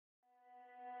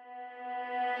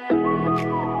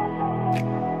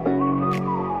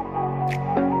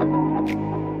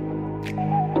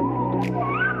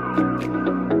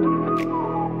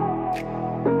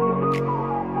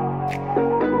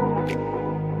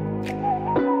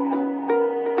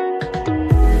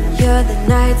You're the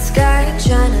night sky,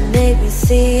 trying to make me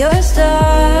see your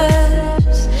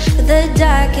stars. But the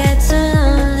dark gets so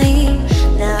lonely.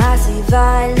 Now I see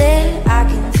violet, I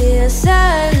can feel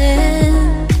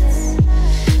silence.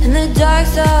 And the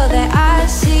dark's all that I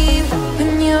see.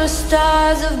 When your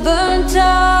stars have burnt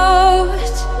out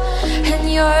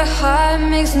and your heart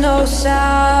makes no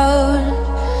sound,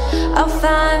 I'll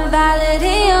find violet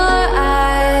in your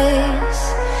eyes.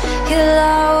 You'll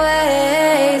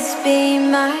always be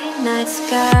my night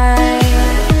sky.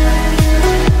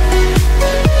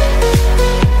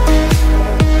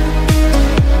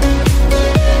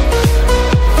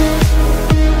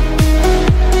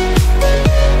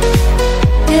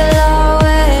 You'll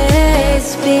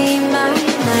always be my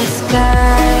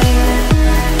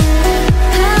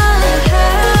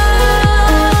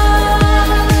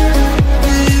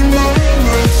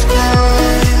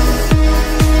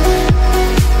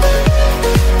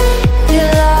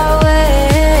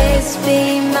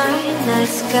night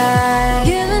sky.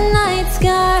 You're the night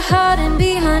sky, hiding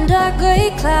behind dark gray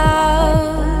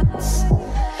clouds.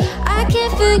 I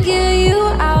can't figure you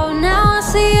out now. I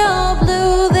see you're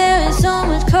blue. There is so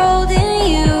much cold in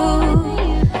you,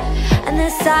 and the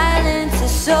silence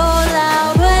is so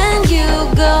loud when you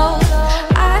go.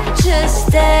 I just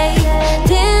stay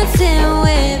dancing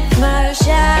with my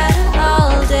shadow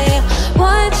all day.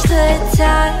 Watch the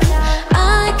tide.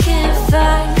 I can't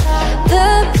find the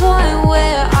point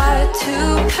where to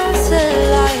pass the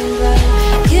line, but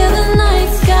you're the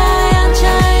night sky. I'm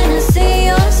trying to see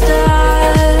your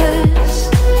stars,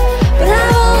 but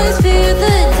I've always feared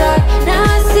the dark. Now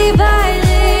I see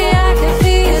violet, I can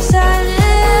feel your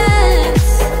silence.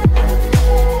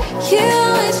 You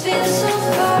always feel so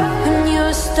far when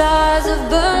your stars have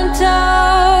burnt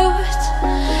out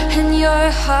and your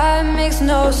heart makes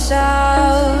no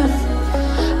sound.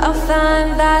 I'll find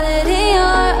violet in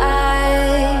your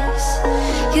eyes.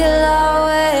 You'll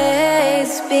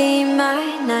always be my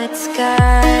night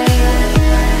sky.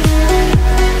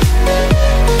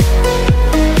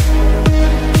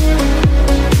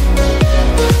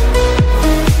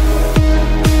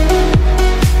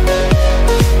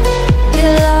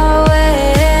 You'll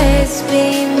always be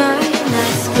my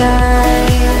night sky.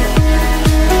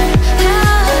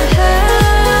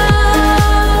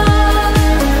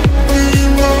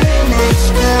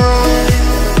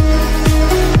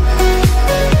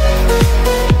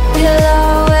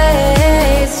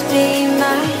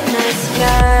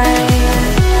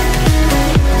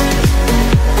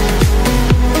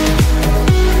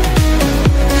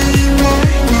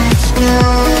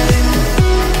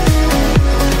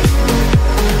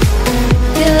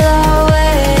 You'll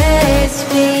always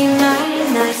be my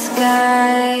night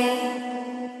sky.